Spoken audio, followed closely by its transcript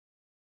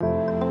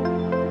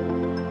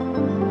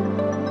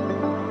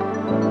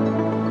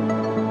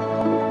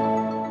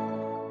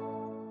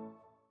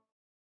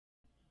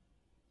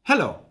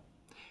Hello!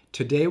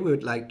 Today we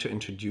would like to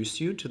introduce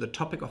you to the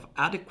topic of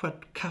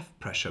adequate cuff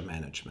pressure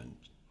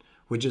management,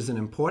 which is an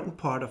important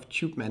part of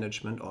tube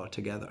management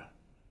altogether.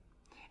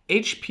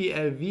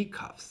 HPLV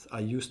cuffs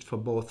are used for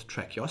both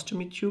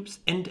tracheostomy tubes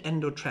and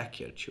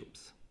endotracheal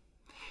tubes.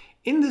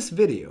 In this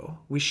video,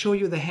 we show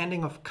you the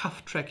handling of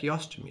cuff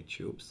tracheostomy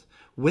tubes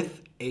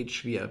with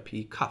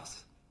HVLP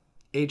cuffs.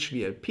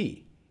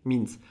 HVLP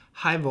means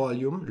high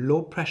volume,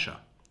 low pressure.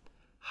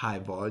 High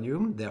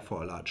volume,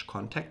 therefore a large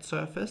contact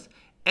surface,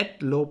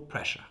 at low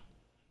pressure.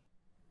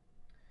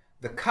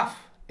 The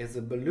cuff is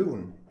a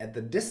balloon at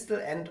the distal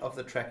end of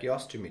the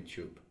tracheostomy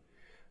tube,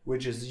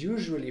 which is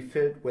usually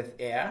filled with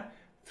air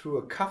through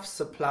a cuff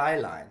supply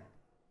line.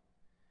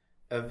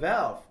 A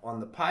valve on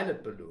the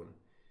pilot balloon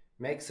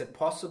makes it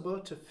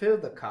possible to fill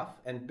the cuff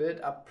and build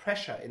up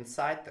pressure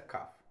inside the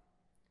cuff.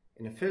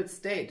 In a filled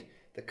state,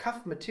 the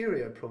cuff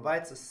material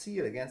provides a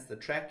seal against the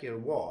tracheal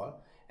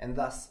wall and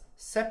thus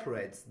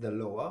separates the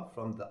lower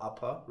from the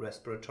upper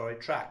respiratory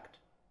tract.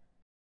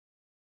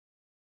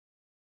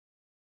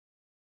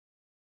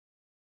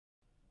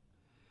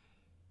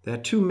 There are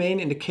two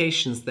main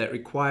indications that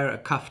require a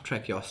cuff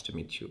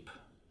tracheostomy tube: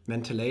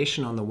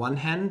 ventilation on the one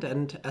hand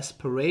and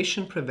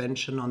aspiration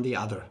prevention on the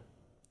other.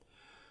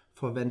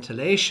 For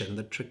ventilation,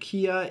 the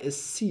trachea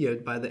is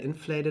sealed by the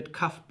inflated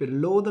cuff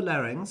below the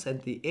larynx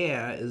and the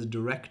air is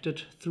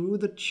directed through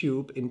the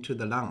tube into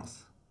the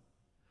lungs.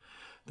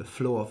 The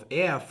flow of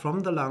air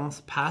from the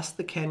lungs past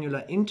the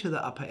cannula into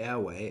the upper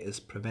airway is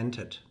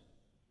prevented.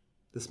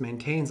 This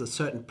maintains a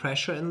certain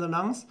pressure in the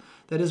lungs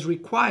that is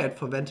required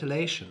for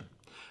ventilation.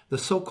 The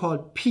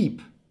so-called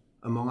PEEP,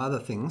 among other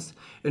things,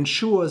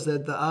 ensures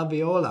that the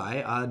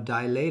alveoli are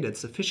dilated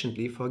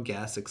sufficiently for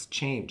gas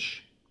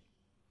exchange.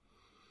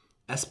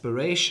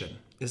 Aspiration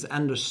is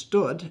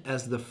understood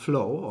as the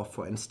flow of,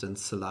 for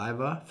instance,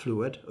 saliva,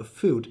 fluid, or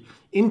food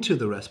into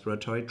the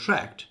respiratory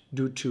tract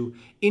due to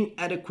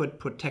inadequate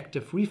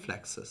protective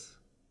reflexes.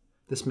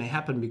 This may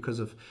happen because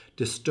of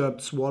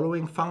disturbed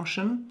swallowing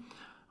function,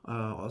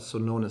 also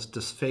known as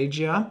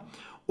dysphagia,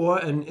 or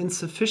an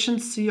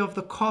insufficiency of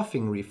the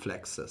coughing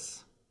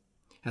reflexes.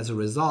 As a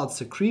result,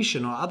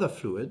 secretion or other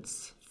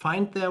fluids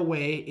find their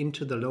way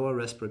into the lower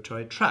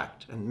respiratory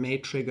tract and may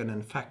trigger an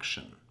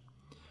infection.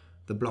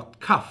 The blocked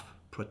cuff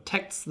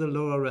protects the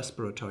lower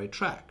respiratory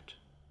tract.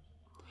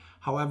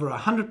 However,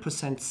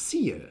 100%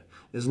 seal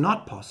is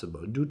not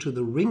possible due to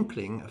the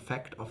wrinkling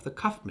effect of the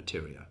cuff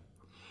material.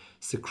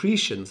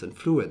 Secretions and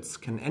fluids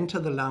can enter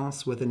the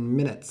lungs within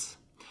minutes.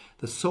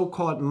 The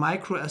so-called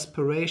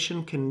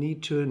microaspiration can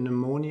lead to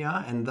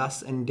pneumonia and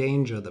thus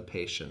endanger the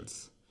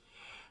patients.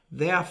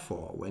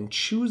 Therefore, when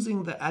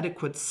choosing the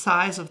adequate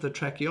size of the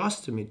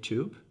tracheostomy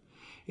tube,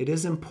 it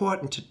is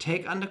important to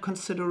take under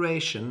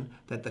consideration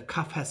that the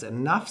cuff has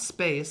enough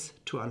space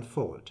to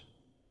unfold.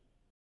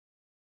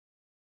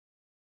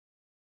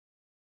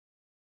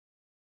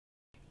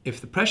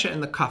 If the pressure in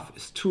the cuff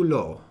is too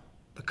low,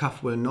 the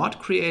cuff will not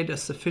create a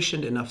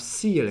sufficient enough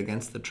seal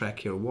against the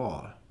tracheal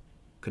wall.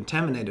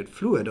 Contaminated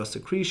fluid or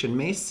secretion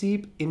may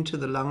seep into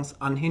the lungs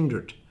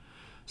unhindered.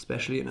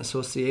 Especially in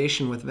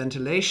association with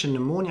ventilation,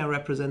 pneumonia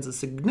represents a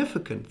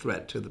significant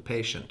threat to the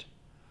patient.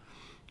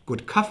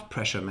 Good cuff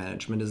pressure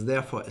management is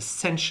therefore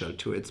essential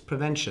to its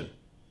prevention.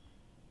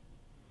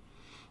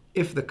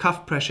 If the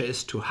cuff pressure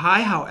is too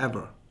high,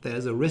 however, there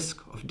is a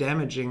risk of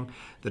damaging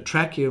the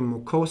tracheal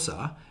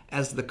mucosa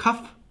as the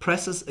cuff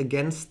presses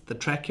against the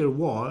tracheal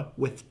wall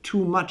with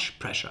too much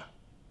pressure.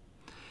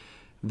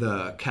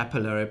 The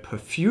capillary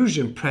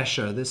perfusion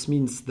pressure, this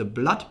means the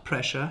blood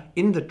pressure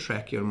in the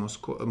tracheal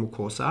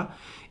mucosa,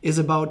 is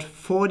about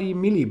 40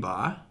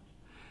 millibar.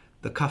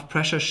 The cuff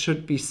pressure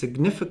should be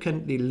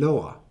significantly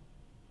lower.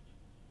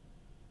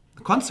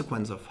 The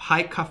consequence of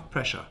high cuff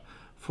pressure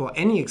for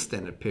any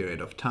extended period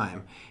of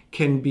time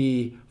can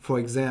be, for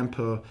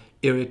example,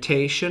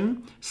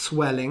 irritation,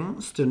 swelling,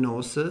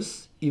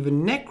 stenosis,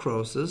 even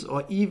necrosis,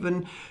 or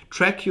even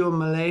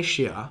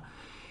tracheomalacia,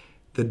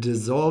 the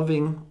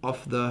dissolving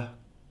of the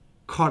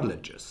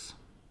cartilages.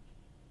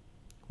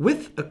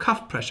 With a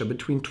cuff pressure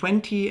between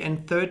 20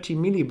 and 30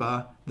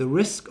 millibar, the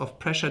risk of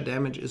pressure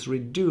damage is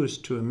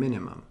reduced to a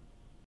minimum.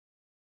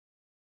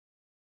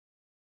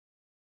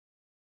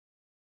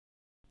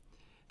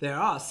 There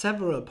are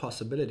several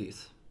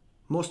possibilities.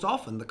 Most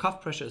often, the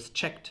cuff pressure is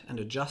checked and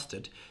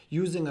adjusted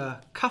using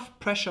a cuff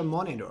pressure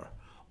monitor,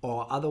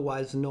 or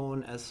otherwise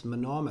known as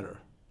manometer.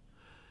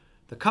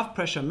 The cuff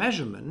pressure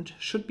measurement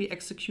should be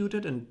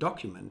executed and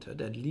documented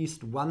at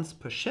least once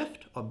per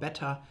shift, or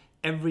better,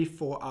 every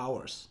 4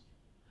 hours.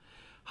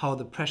 How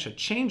the pressure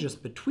changes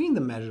between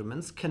the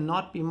measurements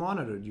cannot be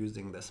monitored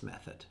using this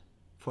method.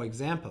 For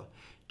example,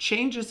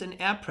 changes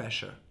in air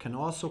pressure can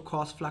also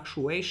cause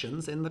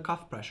fluctuations in the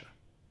cuff pressure.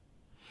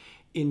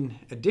 In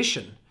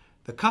addition,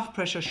 the cuff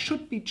pressure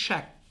should be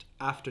checked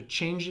after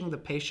changing the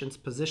patient's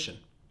position.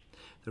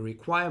 The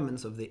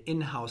requirements of the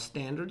in-house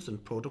standards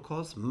and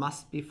protocols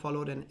must be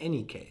followed in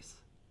any case.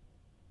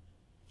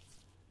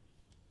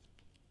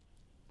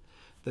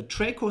 The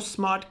TRACOE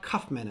Smart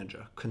Cuff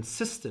Manager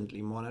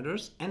consistently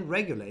monitors and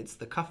regulates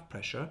the cuff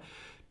pressure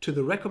to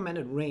the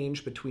recommended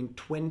range between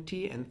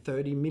 20 and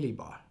 30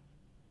 millibar,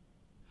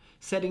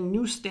 setting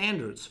new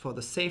standards for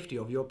the safety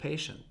of your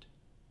patient.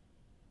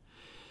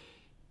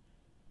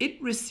 It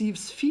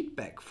receives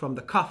feedback from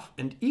the cuff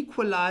and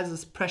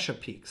equalizes pressure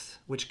peaks,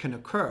 which can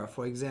occur,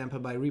 for example,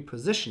 by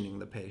repositioning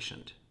the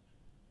patient.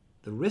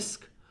 The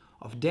risk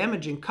of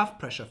damaging cuff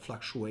pressure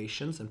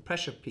fluctuations and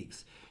pressure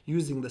peaks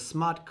using the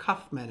Smart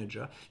Cuff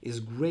Manager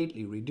is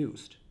greatly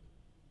reduced.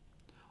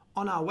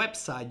 On our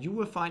website, you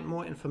will find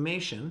more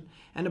information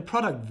and a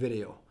product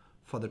video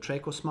for the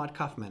TRACOE Smart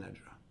Cuff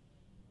Manager.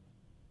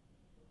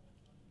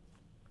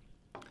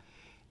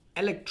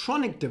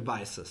 Electronic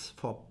devices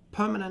for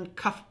permanent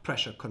cuff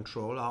pressure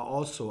control are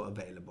also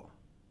available.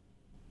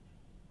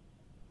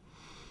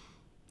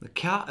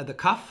 The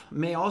cuff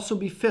may also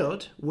be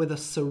filled with a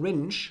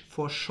syringe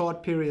for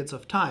short periods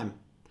of time.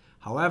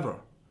 However,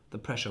 the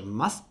pressure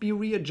must be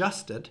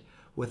readjusted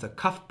with a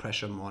cuff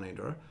pressure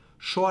monitor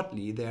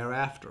shortly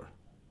thereafter.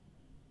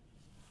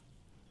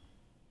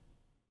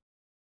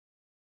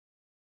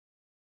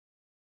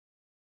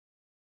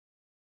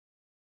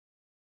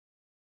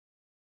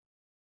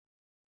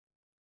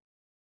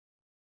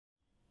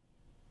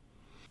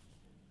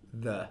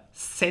 The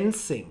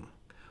sensing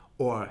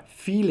or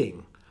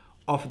feeling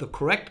of the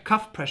correct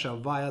cuff pressure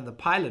via the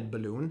pilot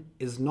balloon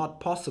is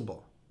not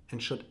possible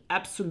and should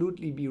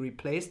absolutely be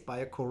replaced by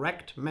a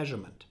correct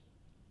measurement.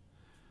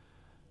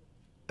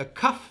 A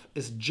cuff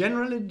is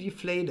generally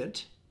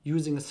deflated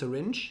using a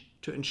syringe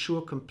to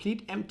ensure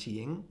complete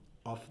emptying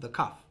of the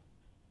cuff.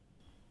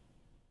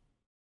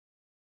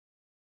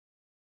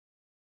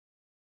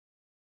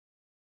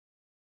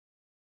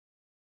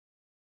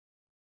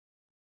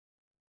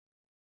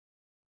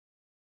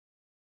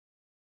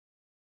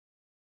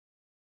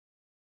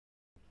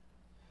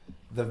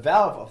 The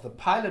valve of the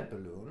pilot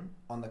balloon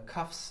on the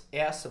cuff's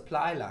air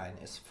supply line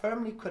is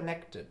firmly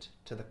connected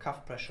to the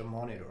cuff pressure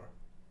monitor.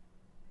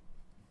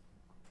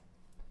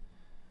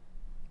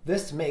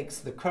 This makes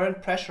the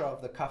current pressure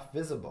of the cuff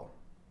visible.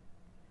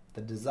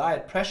 The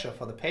desired pressure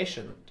for the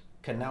patient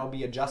can now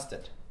be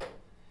adjusted.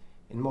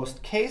 In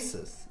most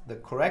cases, the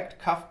correct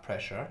cuff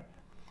pressure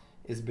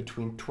is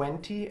between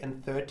 20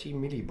 and 30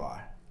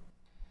 millibar.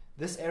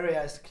 This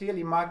area is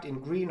clearly marked in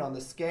green on the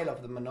scale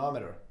of the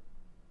manometer.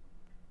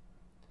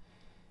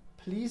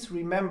 Please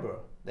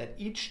remember that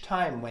each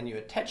time when you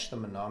attach the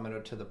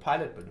manometer to the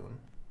pilot balloon,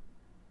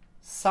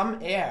 some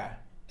air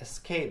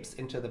escapes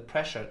into the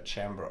pressure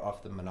chamber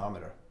of the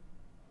manometer,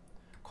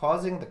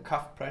 causing the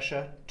cuff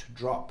pressure to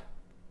drop.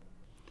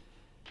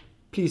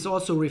 Please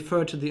also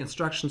refer to the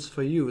instructions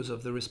for use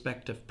of the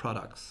respective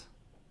products.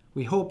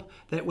 We hope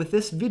that with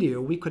this video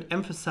we could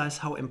emphasize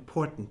how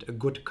important a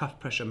good cuff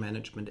pressure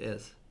management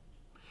is.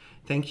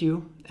 Thank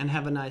you and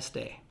have a nice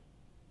day.